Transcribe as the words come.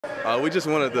We just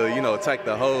wanted to, attack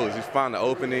the holes, just find the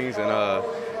openings, and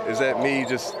is that me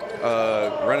just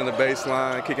running the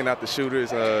baseline, kicking out the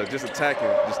shooters, just attacking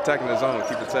the zone,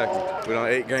 keep attacking. We're on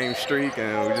an 8-game streak,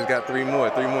 and we just got three more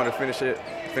to finish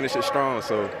it strong.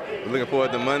 So we're looking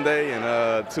forward to Monday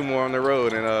and 2 more on the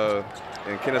road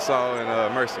in Kennesaw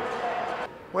and Mercer.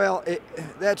 Well,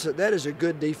 that is a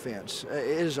good defense. It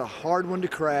is a hard one to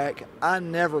crack. I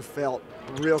never felt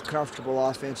real comfortable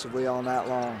offensively all night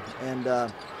long, and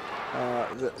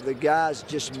the guys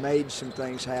just made some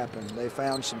things happen. They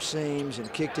found some seams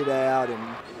and kicked it out,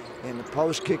 and the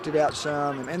post kicked it out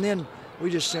some, and then we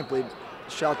just simply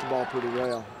shot the ball pretty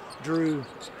well. Drew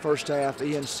first half,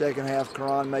 Ian second half,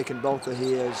 Karan making both of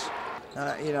his.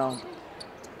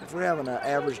 If we're having an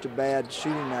average to bad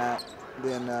shooting night,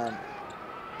 then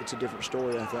it's a different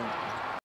story, I think.